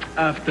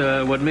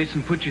after what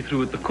Mason put you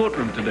through at the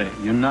courtroom today.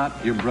 You're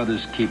not your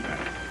brother's keeper.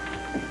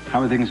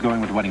 How are things going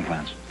with the wedding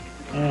plans?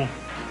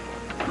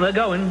 They're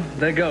going.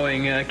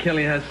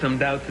 Kelly has some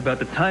doubts about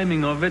the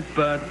timing of it,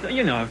 but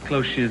you know how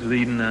close she is with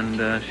Eden,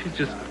 and she's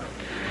just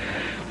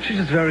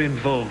very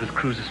involved with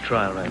Cruz's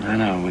trial right now. I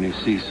know. When you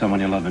see someone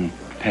you love in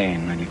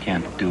pain and you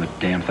can't do a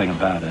damn thing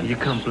about it. You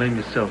can't blame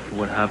yourself for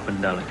what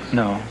happened, Alex.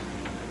 No.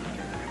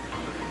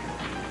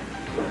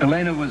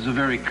 Elena was a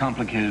very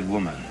complicated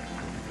woman.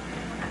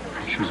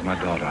 She was my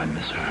daughter. I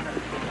miss her.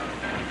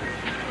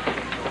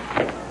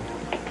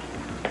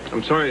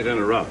 I'm sorry to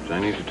interrupt. I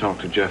need to talk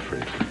to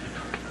Jeffrey.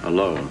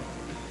 Alone.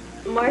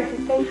 Marcy,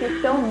 thank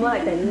you so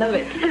much. I love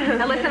it.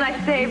 Now listen, I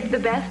saved the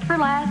best for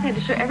last. I had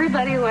to show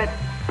everybody what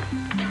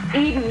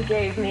Eden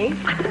gave me.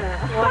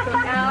 Watch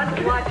out,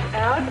 watch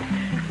out.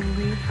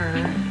 Leave her.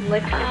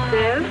 Lick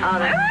this.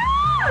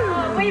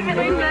 Oh, wait a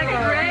minute. Isn't that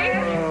great?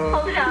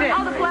 Hold it down.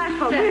 All the flash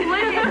photos. Please.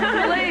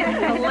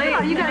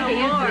 Oh, you gotta get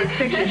used to these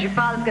pictures. Your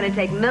father's gonna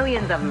take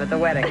millions of them at the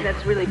wedding.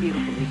 That's really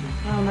beautiful.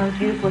 Well, no, it's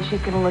beautiful.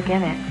 She's going to look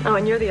in it. Oh,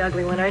 and you're the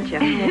ugly one, aren't you?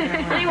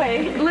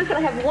 Anyway, listen, I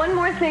have one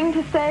more thing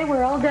to say.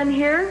 We're all done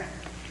here.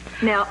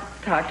 Now,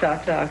 talk,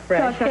 right? Talk.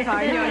 You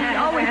know, she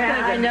always says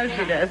it. I know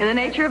she does. In the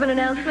nature of an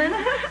announcement,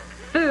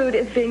 food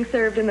is being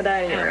served in the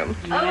dining room.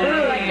 Oh, all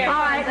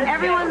right,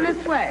 everyone this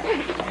way.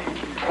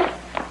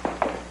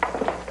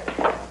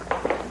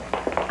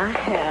 I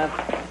have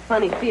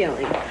funny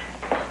feelings.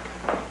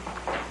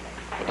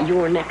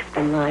 You're next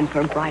in line for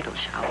a bridal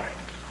shower.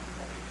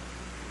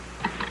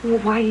 Well,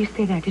 why do you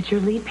say that? Did your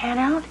lead pan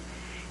out?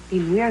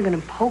 We are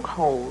going to poke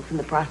holes in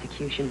the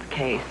prosecution's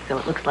case so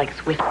it looks like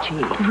Swiss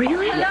cheese.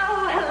 Really? Hello.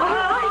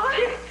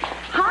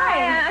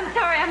 Hi.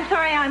 I'm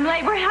sorry I'm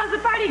late. How's the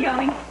party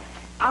going?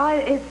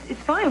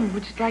 It's fine.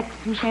 Would you like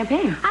some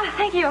champagne? Oh,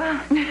 thank you.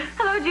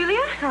 Hello,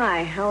 Julia.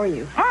 Hi, how are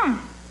you?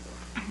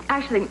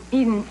 Actually,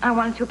 Eden, I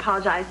wanted to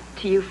apologize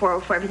to you for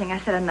everything I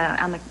said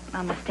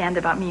on the stand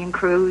about me and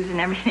Cruz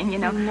and everything. You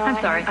know, No, I'm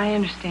sorry. I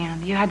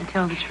understand. You had to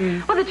tell the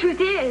truth. Well, the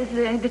truth is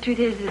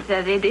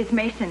that it's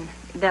Mason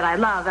that I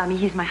love. I mean,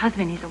 he's my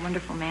husband. He's a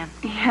wonderful man.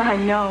 Yeah, I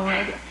know.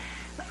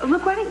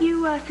 Look, why don't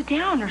you sit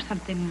down or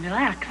something and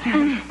relax?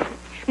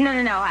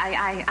 No.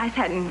 I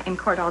sat in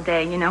court all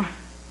day. You know.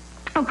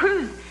 Oh,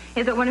 Cruz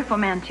is a wonderful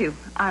man too.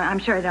 I'm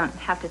sure I don't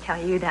have to tell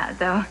you that,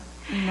 though.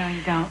 No,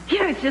 you don't. You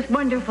know, it's just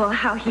wonderful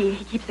how he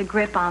keeps a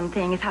grip on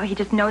things, how he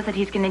just knows that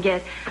he's going to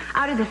get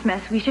out of this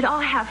mess. We should all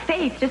have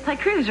faith, just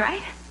like Cruz,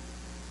 right?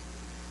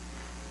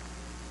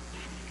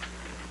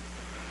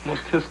 Well,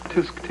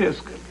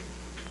 tisk.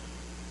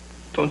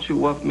 Don't you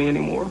love me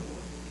anymore?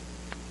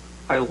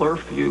 I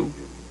love you.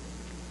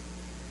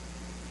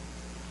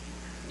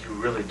 You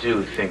really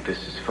do think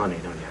this is funny,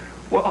 don't you?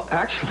 Well,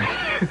 actually,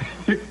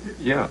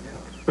 yeah.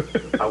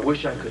 I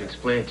wish I could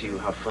explain to you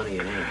how funny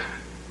it ain't.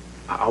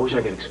 I wish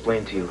I could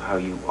explain to you how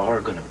you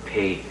are going to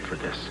pay for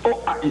this.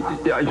 Oh,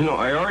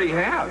 I already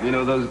have.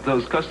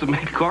 Those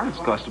custom-made cards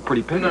cost a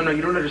pretty penny. No,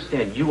 you don't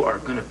understand. You are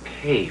going to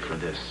pay for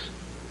this.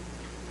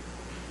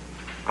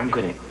 I'm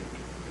going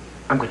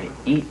to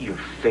eat your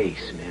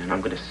face, man.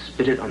 I'm going to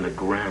spit it on the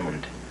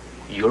ground.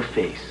 Your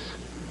face.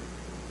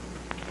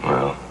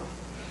 Well,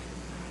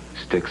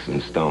 sticks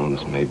and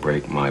stones may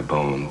break my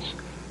bones,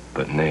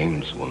 but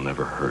names will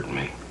never hurt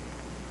me.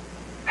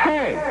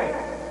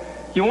 Hey!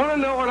 You want to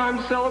know what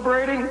I'm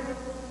celebrating?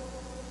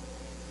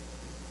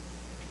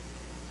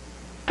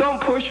 Don't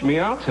push me,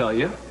 I'll tell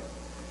you.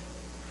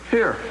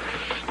 Here.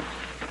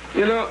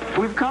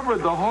 We've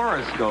covered the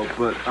horoscope,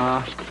 but,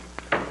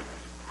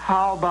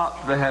 how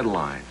about the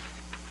headline?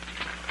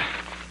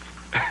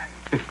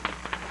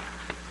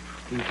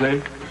 You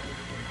see?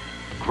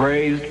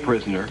 Crazed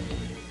prisoner,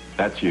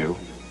 that's you,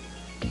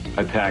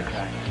 attacks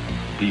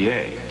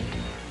DA,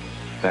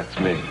 that's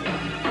me.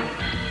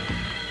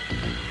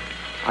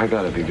 I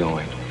gotta be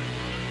going.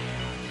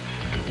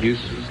 You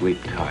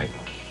sleep tight.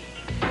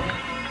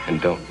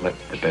 And don't let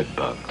the bed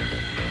bug.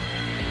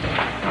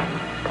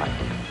 Bye.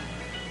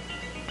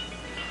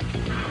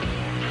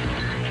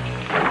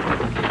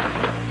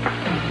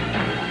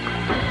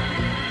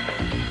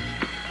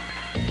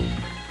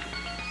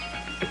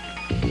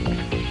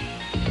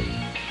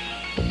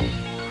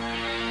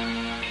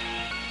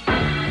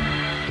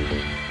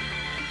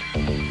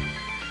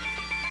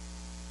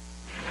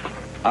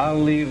 I'll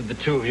leave the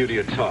two of you to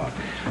your talk.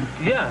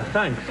 Yeah,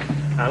 thanks,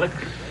 Alex.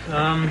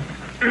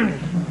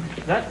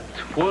 That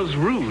was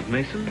rude,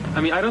 Mason.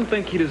 I mean, I don't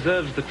think he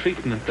deserves the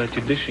treatment that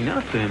you're dishing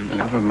out to him.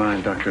 Never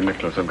mind, Dr.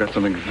 Nicholas. I've got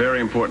something very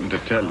important to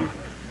tell you.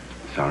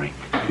 Sorry.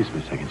 Excuse me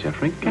a second,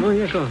 Jeffrey. Oh,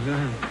 yeah, sure. Go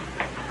ahead.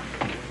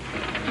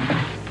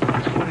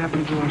 So what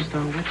happened to our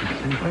star witness?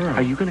 And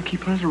are you going to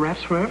keep her as a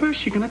wraps forever? Is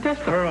she going to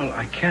test her? Earl,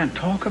 I can't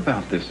talk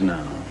about this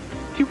now.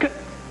 You can...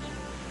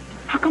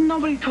 How come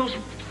nobody tells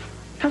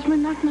me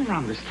nothing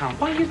around this town?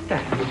 Why is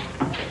that?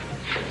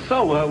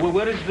 So,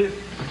 what is this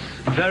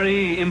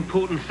very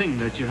important thing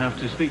that you have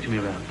to speak to me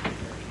about?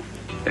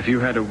 If you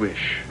had a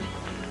wish,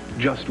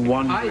 just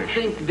one wish. I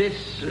think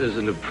this is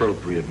an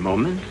appropriate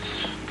moment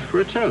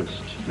for a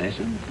toast,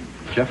 Mason.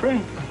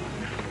 Jeffrey?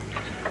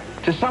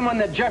 To someone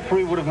that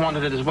Jeffrey would have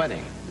wanted at his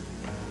wedding.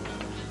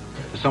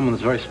 To someone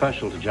that's very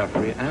special to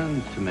Jeffrey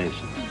and to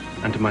Mason.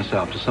 And to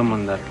myself. To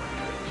someone that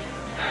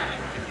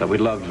we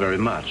loved very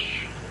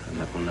much and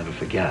that we'll never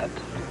forget.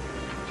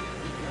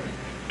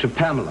 To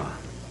Pamela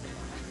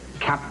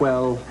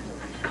Capwell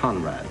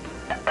Conrad.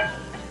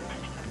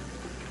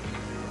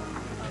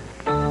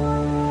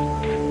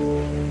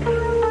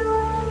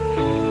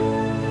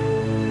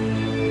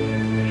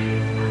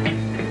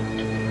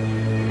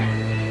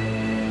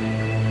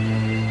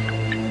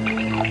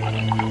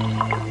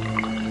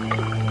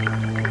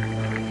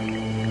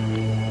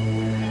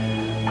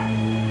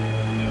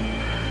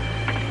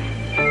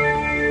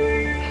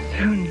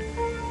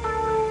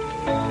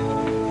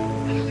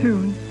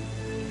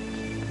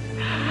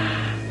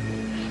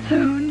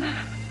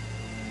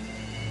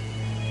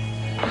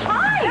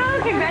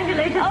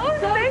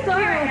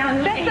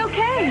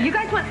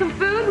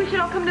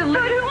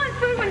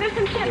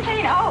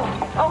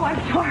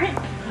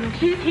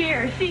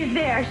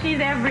 She's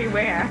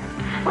everywhere.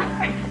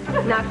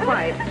 Not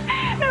quite.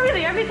 No,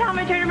 really, every time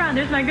I turn around,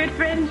 there's my good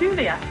friend,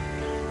 Julia.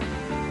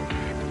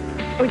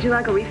 Would you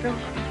like a refill?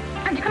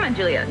 Come on,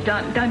 Julia.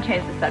 Don't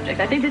change the subject.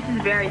 I think this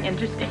is very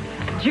interesting.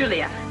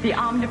 Julia, the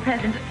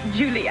omnipresent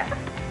Julia.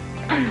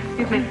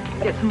 Excuse me.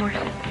 Get some more.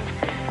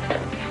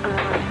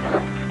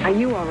 Are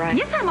you all right?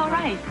 Yes, I'm all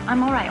right.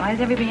 I'm all right. Why is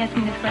everybody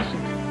asking this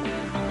question?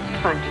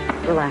 Fine.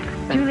 Relax.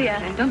 Julia,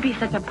 okay? Don't be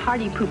such a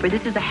party pooper.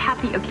 This is a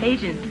happy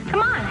occasion.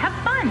 Come on, have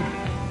fun.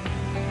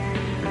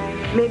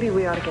 Maybe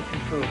we ought to get some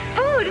food.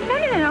 Food?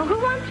 No. Who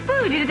wants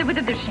food?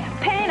 There's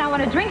champagne. I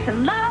want to drink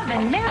some love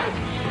and marriage.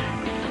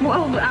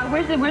 Well,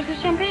 where's the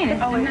champagne?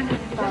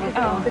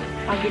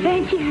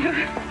 Thank you.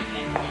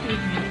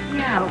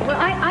 Yeah, well,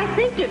 I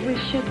think that we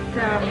should,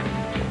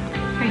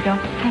 Here you go.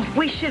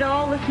 we should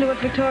all listen to what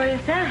Victoria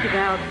says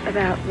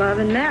about love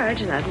and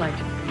marriage, and I'd like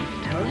to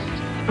toast.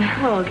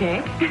 Well,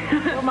 okay.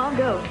 Well, I'll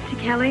go. To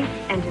Kelly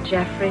and to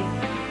Jeffrey,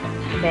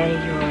 may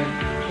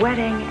your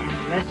wedding and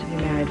the rest of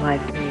your married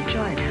life be a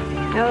joy and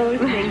happiness. Oh,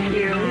 thank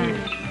you.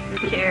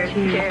 Cheers.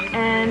 Cheers.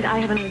 And I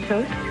have another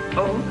toast.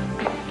 Oh.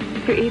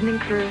 Your evening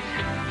cruise.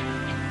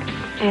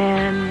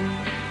 And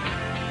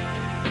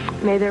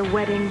may their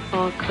wedding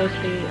fall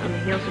closely on the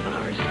heels of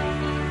ours.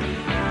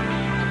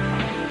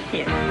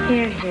 Here.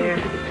 Here, here.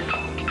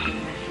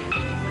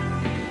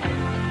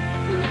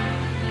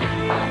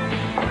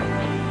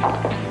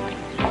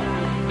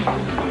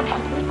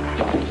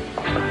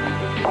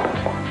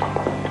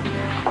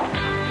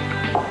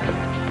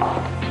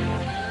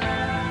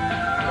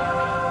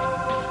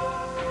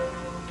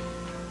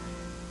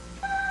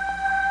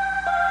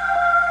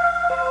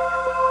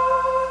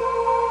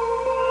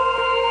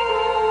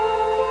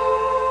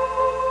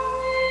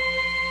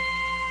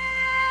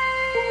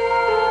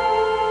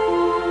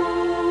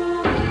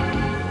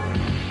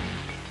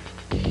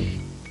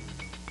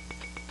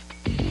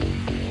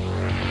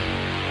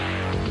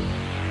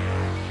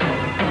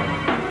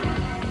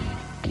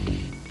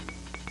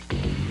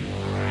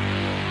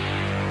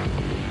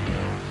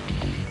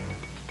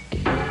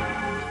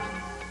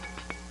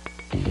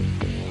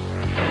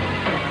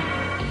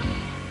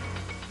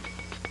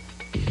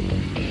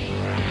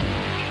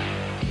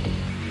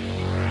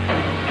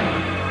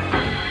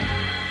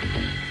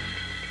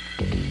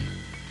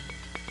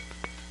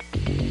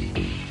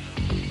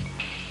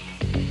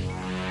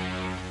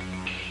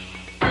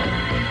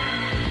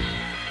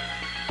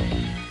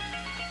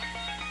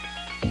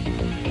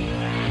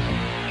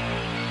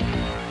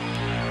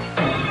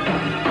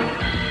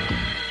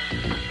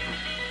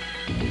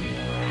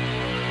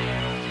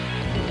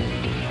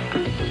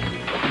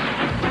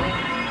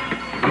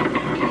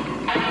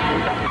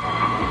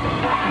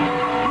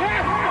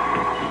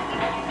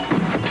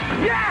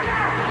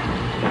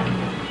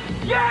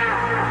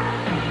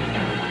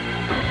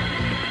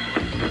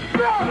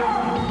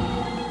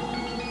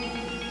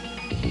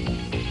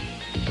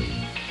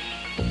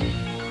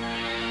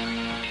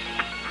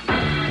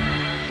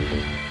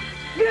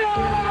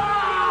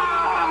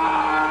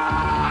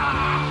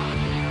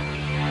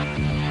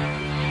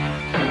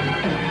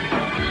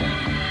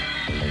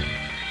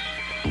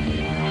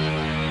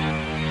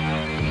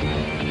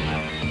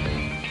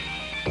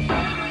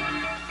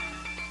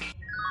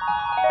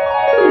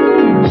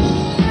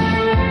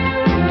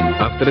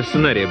 Автор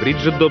сценария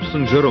Бриджит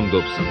Добсон, Джером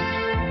Добсон.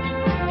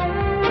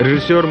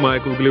 Режиссер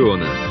Майкл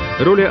Глиона.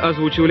 Роли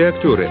озвучивали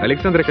актеры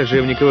Александра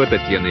Кожевникова,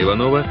 Татьяна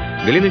Иванова,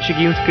 Галина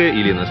Чигинская,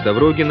 Елена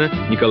Ставрогина,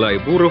 Николай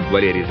Буров,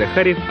 Валерий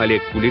Захарьев,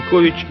 Олег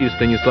Куликович и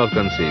Станислав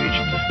Концевич.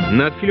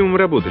 Над фильмом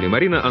работали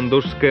Марина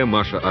Андошская,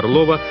 Маша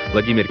Орлова,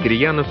 Владимир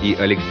Кирьянов и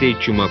Алексей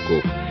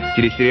Чумаков.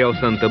 Телесериал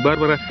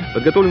 «Санта-Барбара»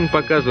 подготовлен к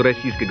показу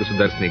российской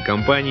государственной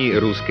компании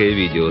 «Русское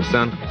видео»,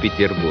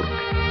 Санкт-Петербург.